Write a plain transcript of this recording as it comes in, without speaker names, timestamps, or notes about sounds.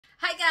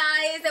Hi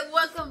guys, and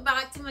welcome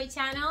back to my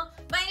channel.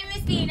 My name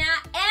is Tina,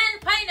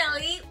 and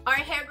finally our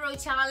hair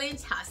growth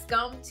challenge has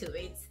come to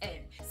its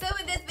end. So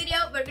in this video,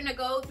 we're gonna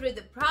go through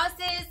the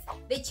process,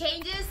 the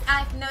changes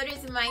I've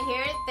noticed in my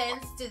hair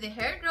thanks to the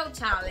hair growth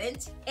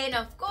challenge, and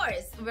of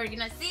course, we're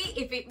gonna see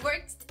if it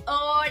works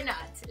or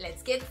not.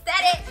 Let's get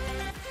started.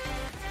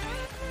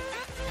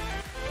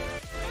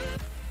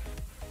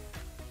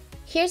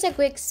 Here's a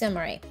quick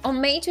summary. On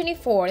May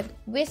 24th,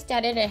 we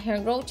started a hair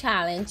growth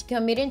challenge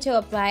committing to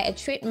apply a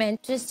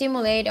treatment to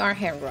stimulate our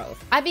hair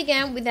growth. I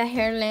began with a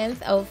hair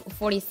length of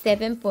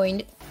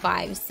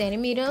 47.5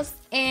 centimeters,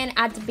 and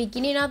at the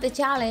beginning of the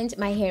challenge,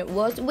 my hair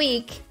was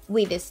weak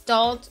with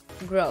stalled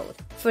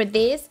growth. For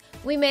this,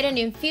 we made an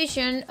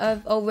infusion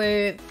of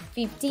over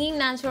 15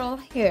 natural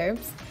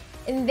herbs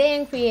and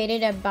then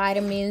created a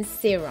vitamin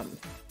serum.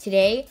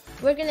 Today,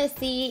 we're gonna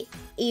see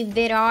if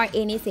there are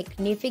any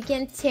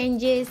significant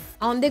changes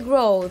on the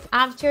growth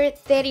after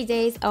 30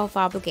 days of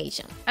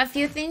application. A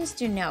few things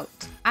to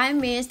note. I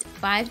missed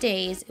 5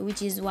 days,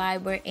 which is why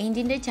we're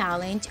ending the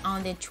challenge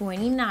on the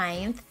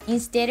 29th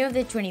instead of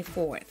the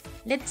 24th.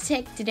 Let's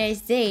check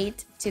today's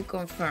date to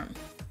confirm.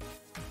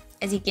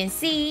 As you can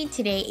see,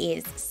 today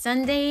is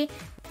Sunday,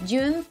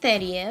 June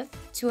 30th,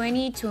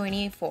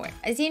 2024.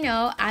 As you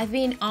know, I've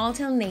been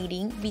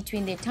alternating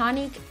between the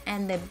tonic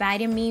and the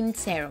vitamin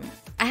serum.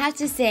 I have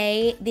to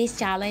say, this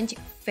challenge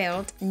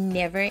felt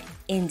never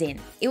ending.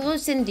 It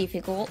wasn't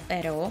difficult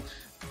at all,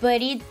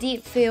 but it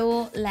did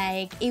feel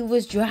like it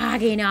was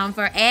dragging on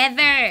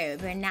forever.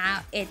 But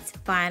now it's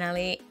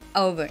finally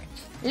over.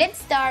 Let's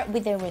start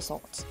with the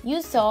results.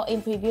 You saw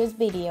in previous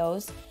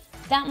videos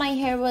that my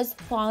hair was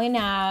falling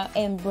out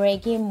and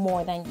breaking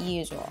more than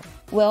usual.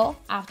 Well,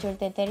 after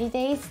the 30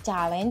 days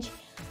challenge,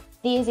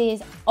 this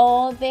is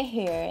all the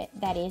hair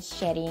that is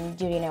shedding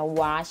during a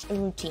wash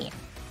routine,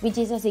 which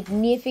is a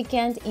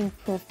significant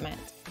improvement.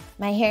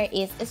 My hair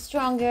is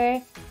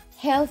stronger,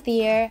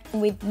 healthier,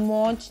 with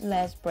much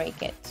less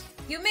breakage.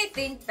 You may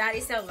think that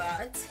is a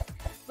lot,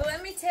 but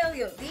let me tell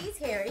you, this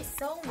hair is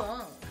so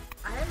long.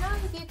 I don't know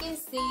if you can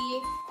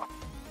see,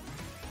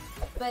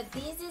 but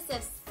this is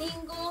a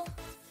single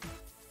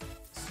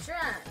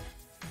strand,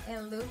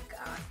 and look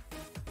at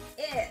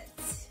it.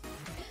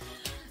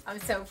 I'm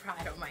so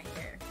proud of my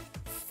hair.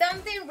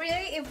 Something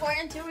really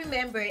important to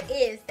remember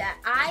is that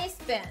I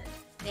spent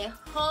the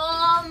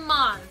whole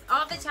month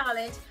of the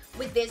challenge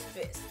with this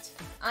boost.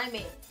 I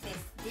mean,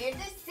 they're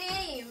the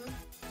same.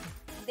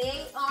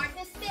 They are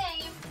the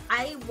same.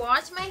 I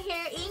wash my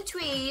hair in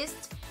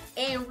twist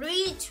and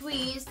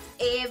retwist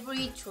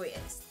every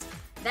twist.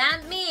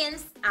 That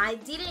means I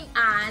didn't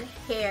add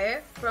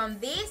hair from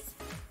this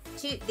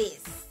to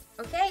this,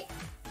 okay?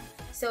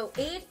 So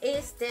it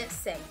is the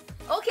same.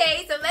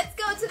 Okay, so let's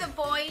go to the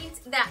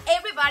point that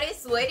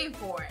everybody's waiting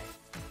for.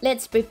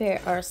 Let's prepare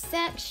our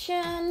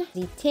section,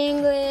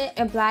 detangle it,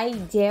 apply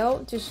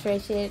gel to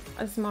stretch it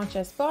as much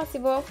as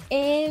possible,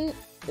 and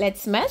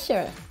let's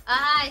measure.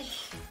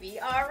 We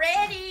are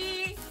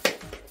ready.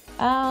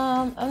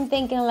 I'm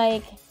thinking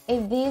like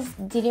if this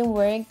didn't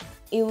work,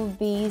 it would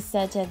be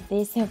such a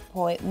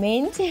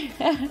disappointment.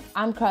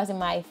 I'm crossing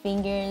my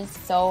fingers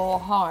so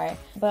hard,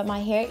 but my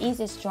hair is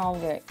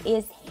stronger,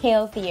 it's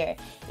healthier,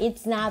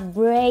 it's not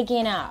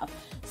breaking off.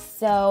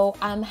 So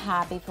I'm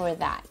happy for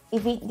that.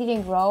 If it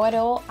didn't grow at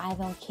all, I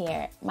don't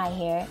care. My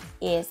hair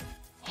is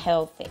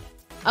healthy.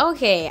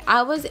 Okay,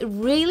 I was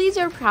really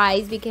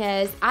surprised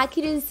because I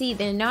couldn't see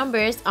the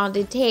numbers on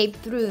the tape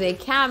through the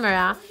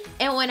camera.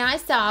 And when I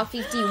saw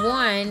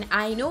 51,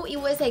 I knew it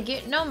was a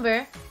good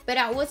number, but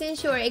I wasn't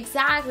sure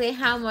exactly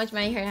how much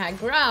my hair had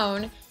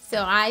grown.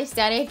 So I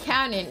started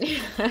counting.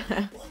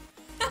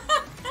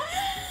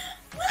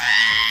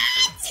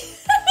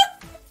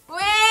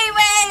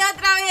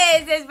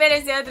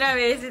 Espérense otra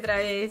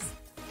vez.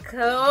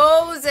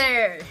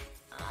 Closer.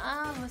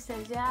 Vamos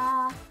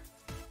allá.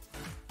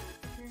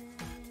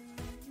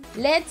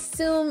 Let's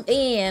zoom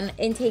in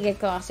and take a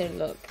closer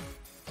look.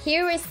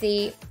 Here we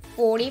see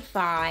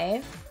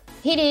 45.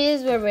 It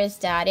is where we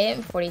started,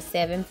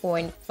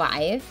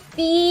 47.5.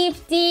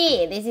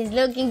 50. This is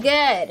looking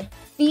good.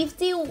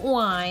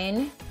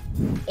 51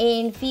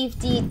 and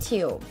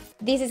 52.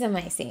 This is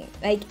amazing.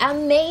 Like,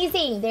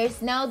 amazing.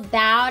 There's no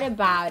doubt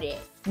about it.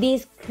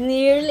 This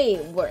clearly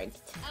worked.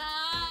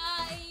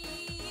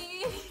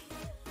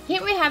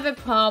 Here we have a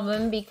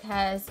problem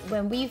because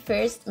when we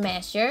first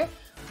measured,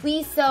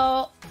 we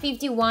saw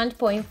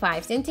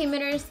 51.5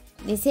 centimeters.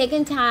 The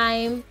second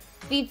time,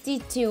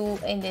 52,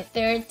 and the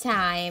third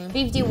time,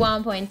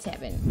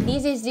 51.7.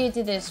 This is due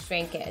to the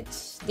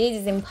shrinkage.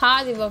 This is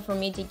impossible for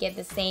me to get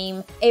the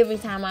same every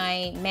time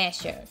I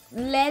measure.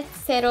 Let's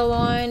settle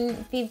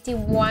on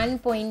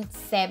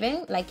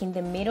 51.7, like in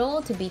the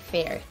middle, to be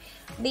fair.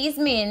 This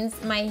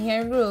means my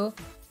hair grew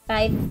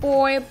by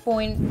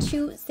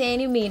 4.2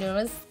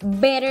 centimeters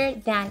better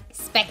than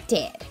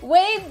expected.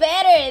 Way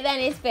better than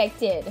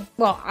expected.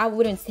 Well, I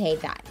wouldn't say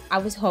that. I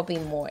was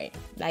hoping more,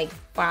 like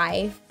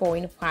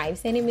 5.5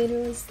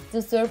 centimeters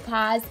to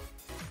surpass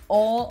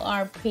all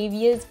our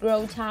previous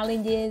growth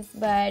challenges,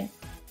 but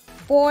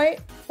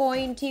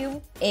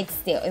 4.2, it's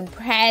still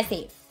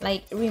impressive.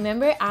 Like,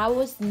 remember, I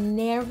was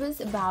nervous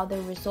about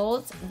the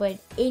results, but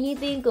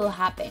anything could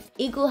happen.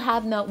 It could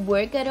have not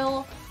worked at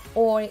all,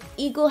 or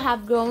it could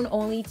have grown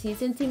only 2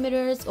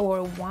 centimeters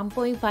or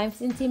 1.5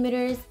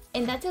 centimeters,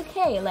 and that's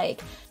okay.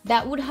 Like,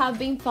 that would have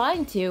been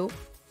fine too.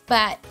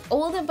 But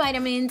all the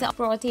vitamins,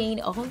 protein,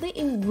 all the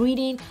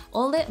ingredient,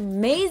 all the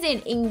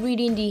amazing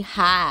ingredient it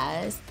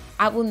has,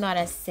 I will not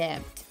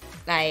accept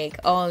like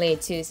only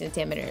 2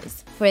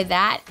 centimeters. For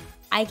that,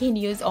 I can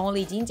use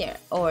only ginger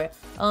or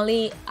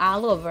only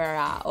aloe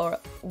vera or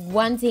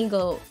one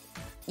single,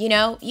 you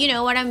know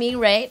what I mean,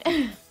 right?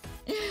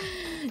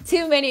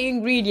 Too many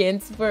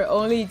ingredients for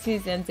only 2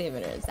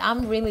 centimeters.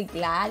 I'm really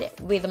glad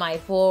with my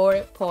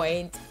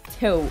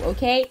 4.2,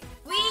 okay?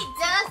 We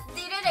just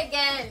did it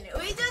again.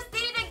 We just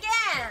did it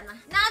again.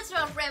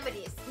 Natural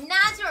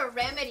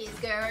remedies,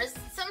 girls.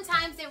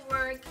 Sometimes they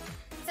work,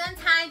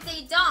 sometimes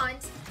they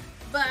don't,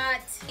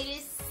 but it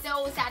is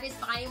so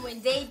satisfying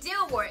when they do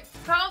work.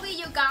 Probably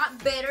you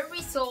got better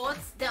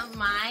results than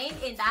mine,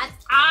 and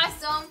that's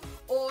awesome.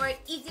 Or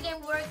it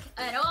didn't work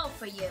at all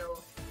for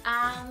you.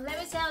 Let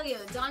me tell you,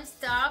 don't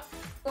stop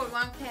for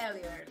one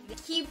failure.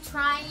 Keep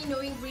trying new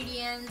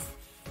ingredients.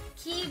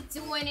 Keep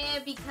doing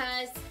it,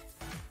 because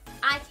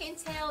I can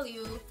tell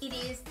you it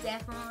is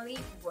definitely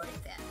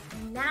worth it.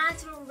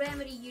 Natural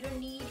remedy, you don't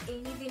need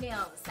anything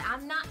else.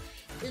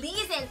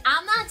 Listen,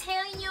 I'm not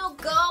telling you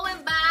go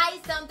and buy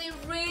something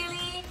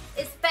really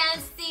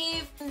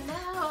expensive. No,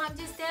 I'm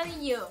just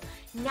telling you,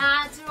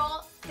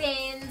 natural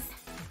things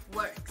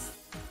works.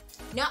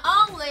 Not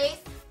always,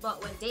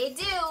 but when they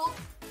do,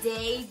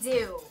 they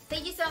do.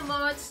 Thank you so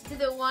much to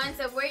the ones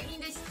that were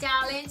in this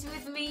challenge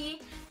with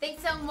me.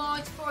 Thanks so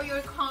much for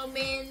your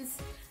comments.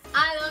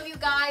 I love you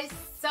guys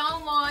so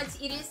much.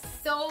 It is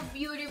so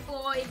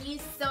beautiful. It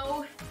is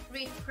so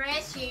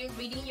refreshing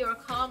reading your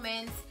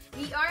comments.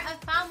 We are a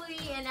family,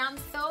 and I'm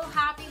so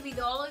happy with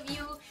all of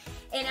you,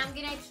 and I'm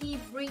gonna keep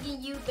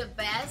bringing you the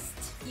best.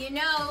 You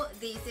know,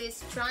 this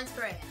is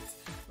transparent.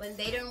 When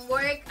they don't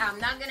work, I'm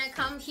not gonna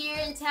come here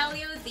and tell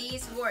you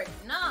these work.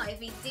 No,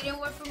 if it didn't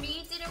work for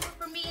me, it didn't work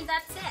for me, and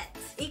that's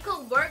it. It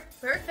could work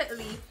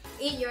perfectly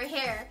in your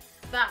hair,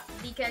 but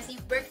because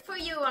it worked for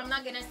you, I'm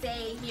not gonna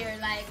say here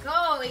like,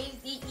 oh,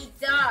 it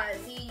does.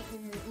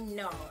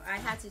 No, I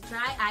had to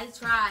try. I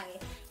try,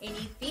 and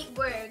if it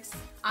works,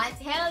 I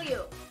tell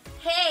you,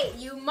 hey,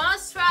 you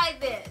must try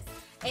this.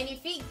 And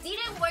if it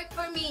didn't work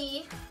for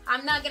me,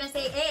 I'm not gonna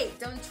say, hey,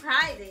 don't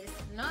try this.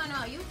 No,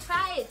 you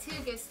try it too,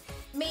 because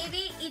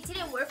maybe it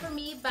didn't work for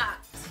me, but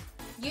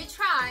you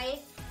try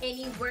and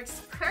it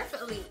works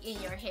perfectly in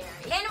your hair.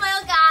 And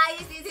well,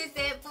 guys, this is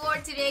it for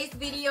today's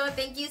video.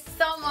 Thank you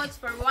so much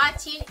for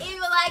watching. If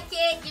you like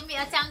it, give me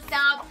a thumbs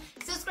up.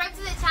 Subscribe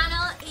to the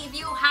channel if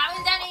you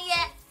haven't done it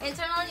yet, and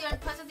turn on your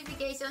post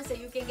notifications so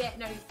you can get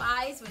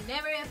notified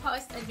whenever I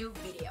post a new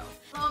video.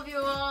 Love you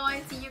all,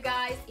 and see you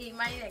guys in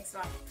my next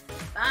one.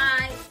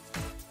 Bye!